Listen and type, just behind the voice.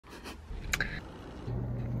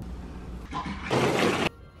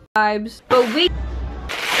vibes, but we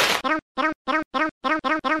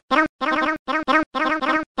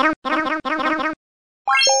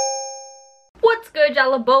What's good,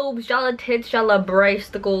 Jallabobes, Jallatits,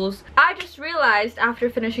 Jallabracicles? I just realized after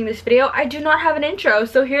finishing this video, I do not have an intro,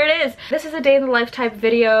 so here it is. This is a day in the life type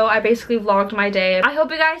video. I basically vlogged my day. I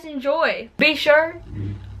hope you guys enjoy. Be sure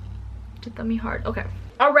to thumb me hard. Okay.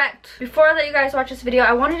 Alright, before I let you guys watch this video,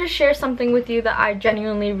 I wanted to share something with you that I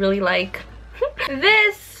genuinely really like.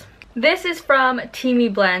 This is from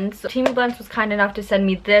TEAMI Blends. TEAMI Blends was kind enough to send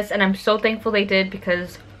me this, and I'm so thankful they did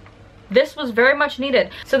because this was very much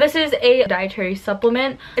needed. So this is a dietary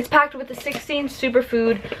supplement. It's packed with the 16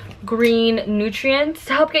 superfood green nutrients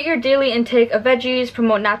to help get your daily intake of veggies,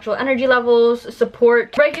 promote natural energy levels,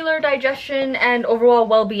 support regular digestion and overall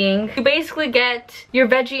well-being. You basically get your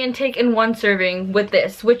veggie intake in one serving with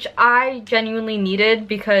this, which I genuinely needed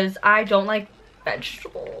because I don't like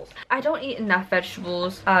vegetables. I don't eat enough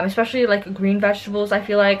vegetables, especially like green vegetables. I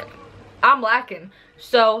feel like I'm lacking.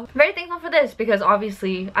 So very thankful for this because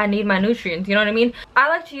obviously I need my nutrients, you know what I mean? I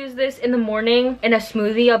like to use this in the morning in a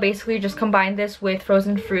smoothie. I'll basically just combine this with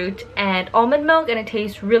frozen fruit and almond milk, and it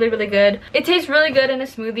tastes really good. It tastes really good in a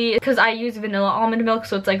smoothie because I use vanilla almond milk,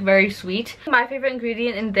 so it's like very sweet. My favorite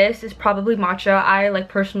ingredient in this is probably matcha. I like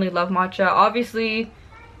personally love matcha. Obviously,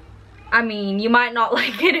 I mean, you might not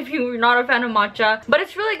like it if you're not a fan of matcha, but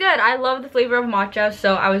it's really good. I love the flavor of matcha,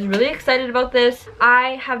 so I was really excited about this.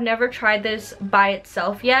 I have never tried this by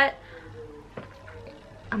itself yet.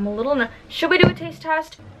 I'm a little should we do a taste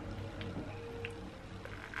test?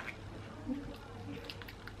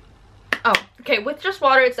 Oh, okay, with just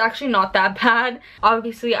water, it's actually not that bad.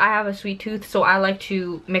 Obviously, I have a sweet tooth, so I like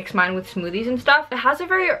to mix mine with smoothies and stuff. It has a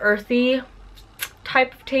very earthy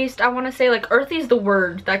type of taste. I want to say, like, earthy is the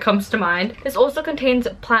word that comes to mind. This also contains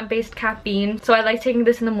plant-based caffeine, so I like taking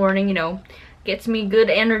this in the morning, you know, gets me good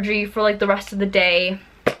energy for like the rest of the day.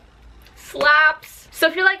 Slaps. So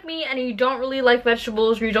if you're like me and you don't really like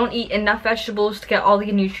vegetables, or you don't eat enough vegetables to get all the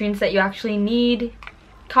nutrients that you actually need,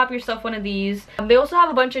 cop yourself one of these. They also have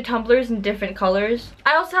a bunch of tumblers in different colors.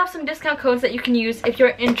 I also have some discount codes that you can use if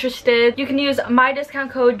you're interested. You can use my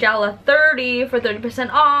discount code Jalla30 for 30%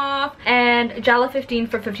 off and Jalla15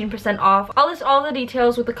 for 15% off. I'll list all the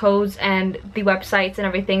details with the codes and the websites and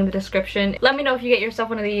everything in the description. Let me know if you get yourself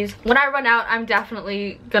one of these. When I run out, I'm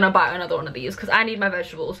definitely gonna buy another one of these because I need my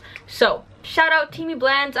vegetables. So shout out TEAMI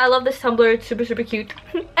Blends. I love this tumbler. It's super cute.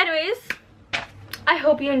 Anyways, I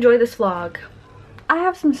hope you enjoy this vlog. I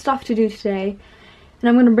have some stuff to do today, and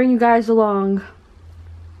I'm gonna bring you guys along.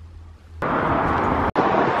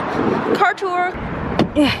 Car tour.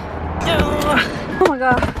 Yeah. Oh my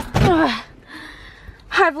god.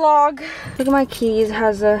 Hi vlog. Look at my keys. It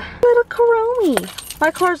has a little Coromi. My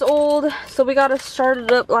car's old, so we gotta start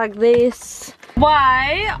it up like this.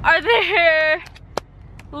 Why are there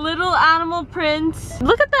little animal prints?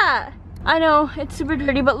 Look at that. I know it's super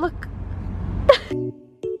dirty, but look.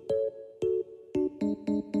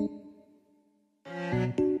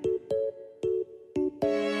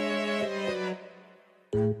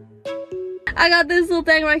 I got this little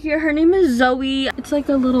thing right here. Her name is Zoe. It's like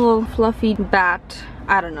a little fluffy bat.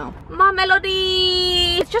 I don't know. My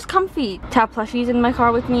melody. It's just comfy to have plushies in my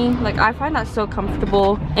car with me. Like, I find that so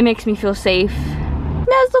comfortable. It makes me feel safe.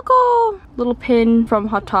 Nezuko. Little pin from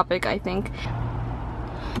Hot Topic, I think.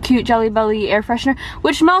 Cute Jelly Belly air freshener,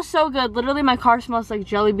 which smells so good. Literally, my car smells like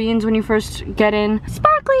jelly beans when you first get in.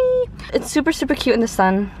 Sparkly. It's super cute in the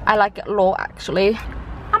sun. I like it low, actually.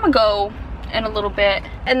 I'm gonna go in a little bit,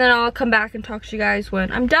 and then I'll come back and talk to you guys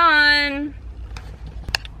when I'm done.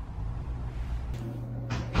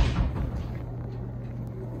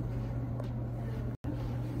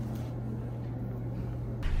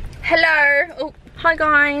 Hello. Oh, hi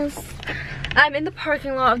guys. I'm in the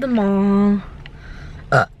parking lot of the mall.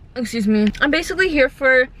 Excuse me. I'm basically here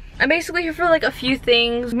for like a few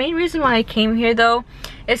things. The main reason why I came here though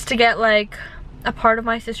is to get like a part of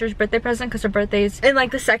my sister's birthday present because her birthday is in like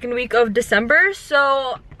the second week of December.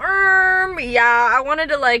 So yeah, I wanted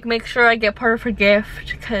to like make sure I get part of her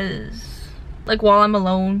gift because like while I'm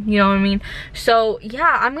alone, you know what I mean? So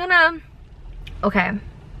yeah, I'm gonna, okay,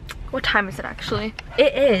 what time is it actually?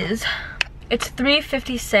 It's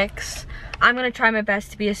 3:56. I'm gonna try my best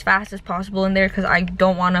to be as fast as possible in there because I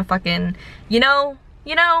don't want to fucking, you know,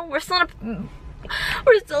 we're still in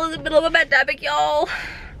the middle of a pandemic, y'all.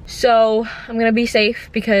 So I'm gonna be safe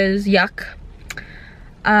because yuck.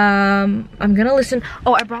 I'm gonna listen.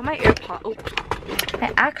 Oh, I brought my AirPod. Oh,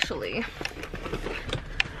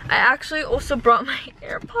 I actually also brought my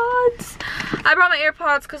AirPods. I brought my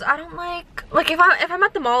AirPods because I don't like Like if I'm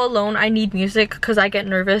at the mall alone, I need music because I get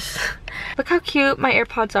nervous. Look how cute my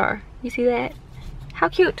AirPods are. You see that? How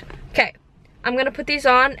cute. Okay, I'm gonna put these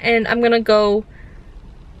on and I'm gonna go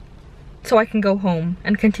so I can go home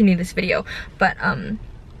and continue this video. But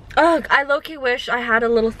ugh, I low-key wish I had a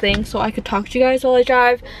little thing so I could talk to you guys while I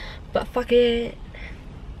drive, but fuck it.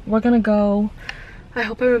 We're gonna go. I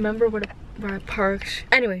hope I remember where I parked.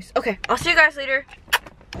 Anyways, okay, I'll see you guys later.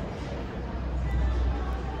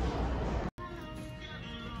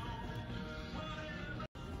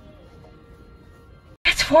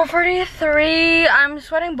 It's 4:43. I'm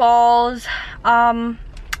sweating balls. I'm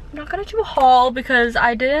not gonna do a haul because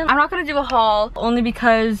I'm not gonna do a haul only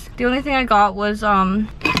because the only thing I got was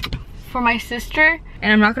for my sister,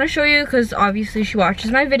 and I'm not gonna show you because obviously she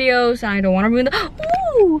watches my videos and I don't want to ruin the.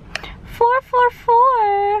 Ooh,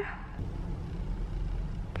 444.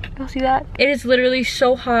 Y'all see that? It is literally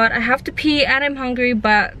so hot. I have to pee and I'm hungry,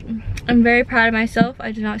 but I'm very proud of myself.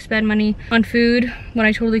 I did not spend money on food when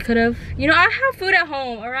I totally could have. You know, I have food at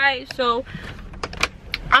home, all right? So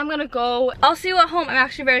I'm gonna go. I'll see you at home. I'm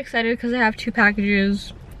actually very excited because I have 2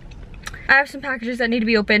 packages. I have some packages that need to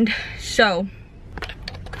be opened, so.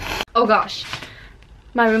 Oh gosh,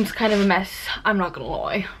 my room's kind of a mess. I'm not gonna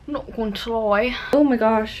lie. I'm not going to lie. Oh my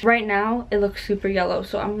gosh, right now it looks super yellow,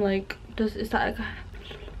 so I'm like, is that like...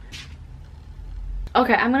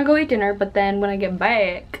 Okay, I'm gonna go eat dinner, but then when I get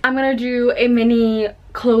back, I'm gonna do a mini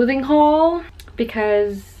clothing haul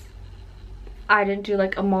because I didn't do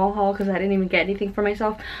like a mall haul because I didn't even get anything for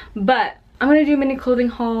myself. But I'm gonna do a mini clothing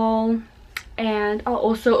haul and I'll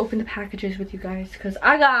also open the packages with you guys because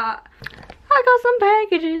I got some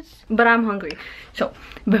packages, but I'm hungry. So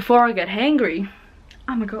before I get hangry,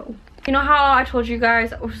 I'm gonna go. You know how I told you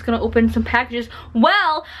guys I was gonna open some packages?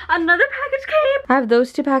 Well, another package came. I have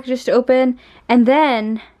those 2 packages to open, and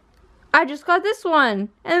then I just got this one.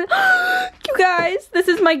 And you guys, this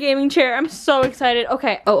is my gaming chair. I'm so excited.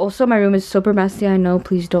 Okay. Oh, also my room is super messy. I know.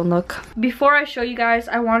 Please don't look. Before I show you guys,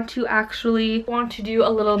 I want to do a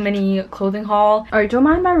little mini clothing haul. All right, don't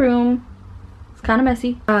mind my room. It's kind of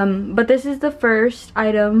messy. But this is the first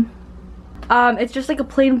item. It's just like a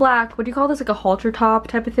plain black, what do you call this, like a halter top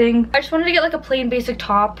type of thing. I just wanted to get like a plain basic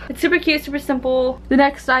top. It's super cute, super simple. The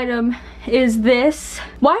next item is this.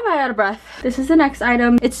 Why am I out of breath? This is the next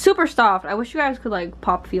item. It's super soft. I wish you guys could like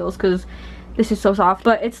pop feels because this is so soft.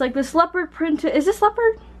 But it's like this leopard print. Is this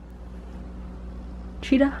leopard?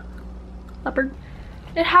 Cheetah? Leopard?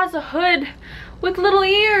 It has a hood with little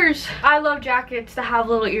ears. I love jackets that have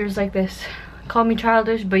little ears like this. Call me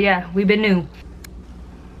childish, but yeah, we've been new.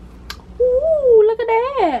 Ooh, look at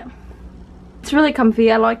that. It's really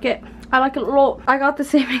comfy. I like it. I like it a lot. I got the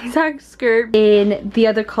same exact skirt in the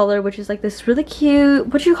other color, which is like this really cute,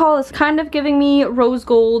 what do you call this? Kind of giving me rose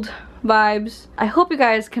gold vibes. I hope you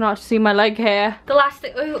guys cannot see my leg hair. The last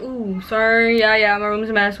thing, ooh, sorry. Yeah, my room's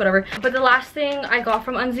a mess, whatever. But the last thing I got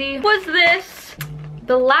from UNZZY was this.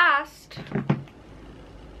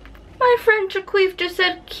 My friend Jaqueef just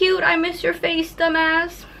said, cute, I miss your face,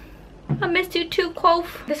 dumbass. I missed you too,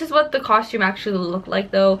 Quof. This is what the costume actually looked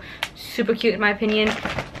like though. Super cute in my opinion.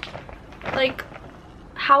 Like,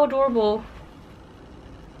 how adorable.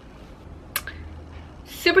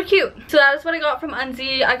 Super cute. So that is what I got from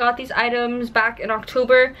UNZZY. I got these items back in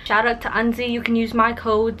October. Shout out to UNZZY. You can use my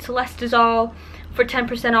code CELESTIZAL for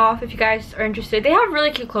 10% off if you guys are interested. They have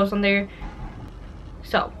really cute clothes on there.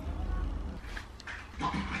 So.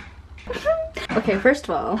 Okay, first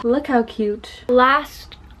of all, look how cute.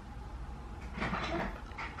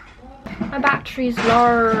 My battery's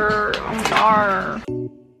low.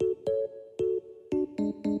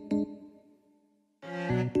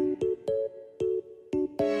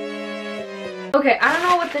 Okay, I don't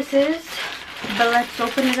know what this is, but let's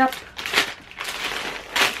open it up.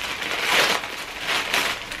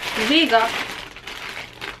 We got...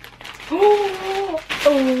 Oh,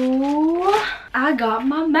 I got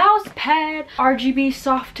my mouse pad. RGB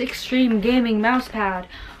Soft Extreme Gaming mouse pad.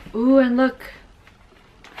 Ooh, and look.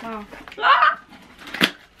 Wow. Ah!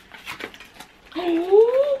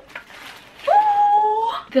 Ooh.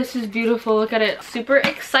 Ooh. This is beautiful. Look at it. Super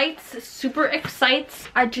excites. Super excites.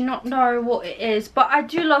 I do not know what it is, but I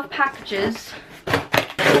do love packages.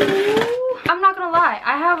 Ooh. I'm not gonna lie.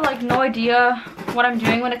 I have like no idea what I'm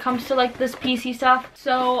doing when it comes to like this PC stuff.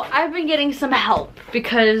 So I've been getting some help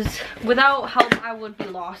because without help I would be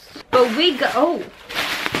lost. But we go.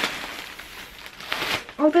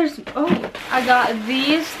 I got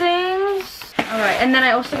these things. All right, and then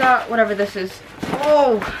I also got whatever this is.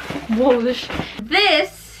 Oh, whoa, this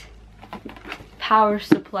power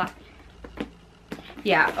supply.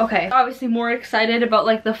 Yeah, okay. Obviously more excited about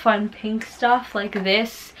like the fun pink stuff like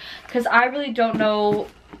this, because I really don't know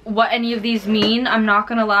what any of these mean, I'm not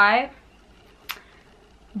gonna lie.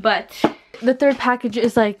 But the third package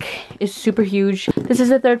is super huge. This is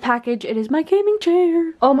the third package. It is my gaming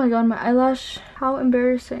chair. Oh my god, my eyelash. How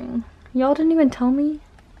embarrassing. Y'all didn't even tell me.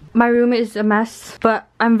 My room is a mess, but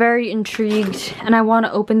I'm very intrigued and I want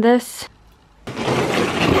to open this.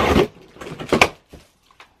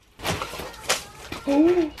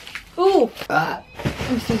 Ooh. Ooh.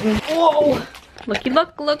 Excuse me. Whoa. Looky,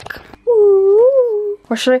 look. Ooh.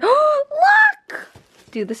 Or should I? Oh, look!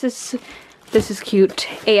 Dude, this is cute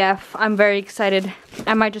AF. I'm very excited.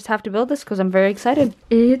 I might just have to build this because I'm very excited.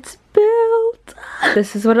 It's built.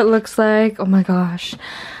 This is what it looks like. Oh my gosh.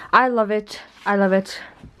 I love it. I love it.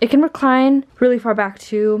 It can recline really far back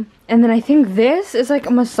too. And then I think this is like a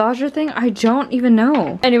massager thing. I don't even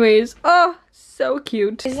know. Anyways, oh, so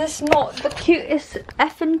cute. Is this not the cutest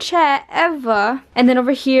effing chair ever? And then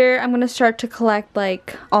over here, I'm gonna start to collect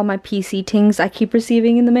like all my PC things I keep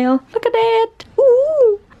receiving in the mail. Look at that.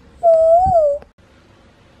 Ooh. Ooh.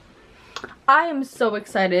 I am so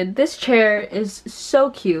excited. This chair is so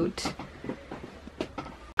cute.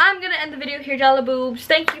 I'm gonna end the video here, Jallaboobs.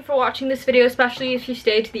 Thank you for watching this video, especially if you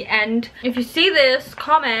stayed to the end. If you see this,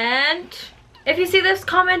 comment. If you see this,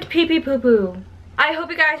 comment pee pee poo poo. I hope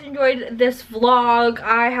you guys enjoyed this vlog.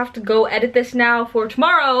 I have to go edit this now for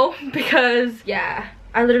tomorrow because, yeah,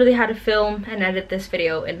 I literally had to film and edit this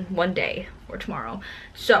video in one day for tomorrow.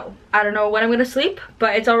 So, I don't know when I'm gonna sleep,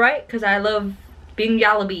 but it's alright because I love being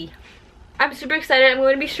Jallabee. I'm super excited. I'm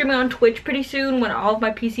going to be streaming on Twitch pretty soon when all of my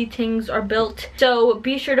PC things are built. So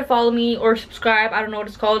be sure to follow me or subscribe. I don't know what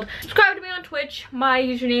it's called. Subscribe to me on Twitch. My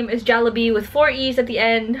username is Jallabee with 4 E's at the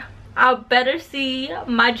end. I better see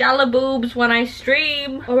my Jallaboobs when I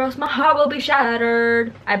stream or else my heart will be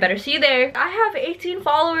shattered. I better see you there. I have 18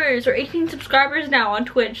 followers or 18 subscribers now on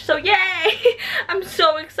Twitch, so yay! I'm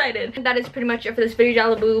so excited. And that is pretty much it for this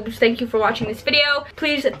video, Jallaboobs. Thank you for watching this video.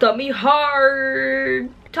 Please thumb me hard.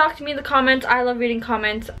 Talk to me in the comments. I love reading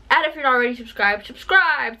comments. And if you're not already subscribed,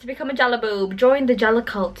 subscribe to become a Jallaboob. Join the Jalla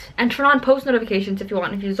cult. And turn on post notifications if you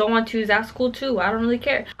want. If you don't want to, that's cool too. I don't really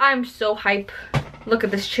care. I'm so hype. Look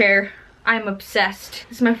at this chair. I'm obsessed.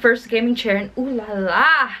 This is my first gaming chair and ooh la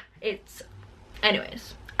la. It's...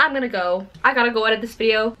 Anyways, I'm gonna go. I gotta go edit this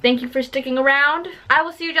video. Thank you for sticking around. I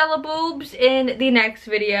will see you Jallaboobs in the next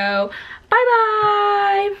video. Bye bye!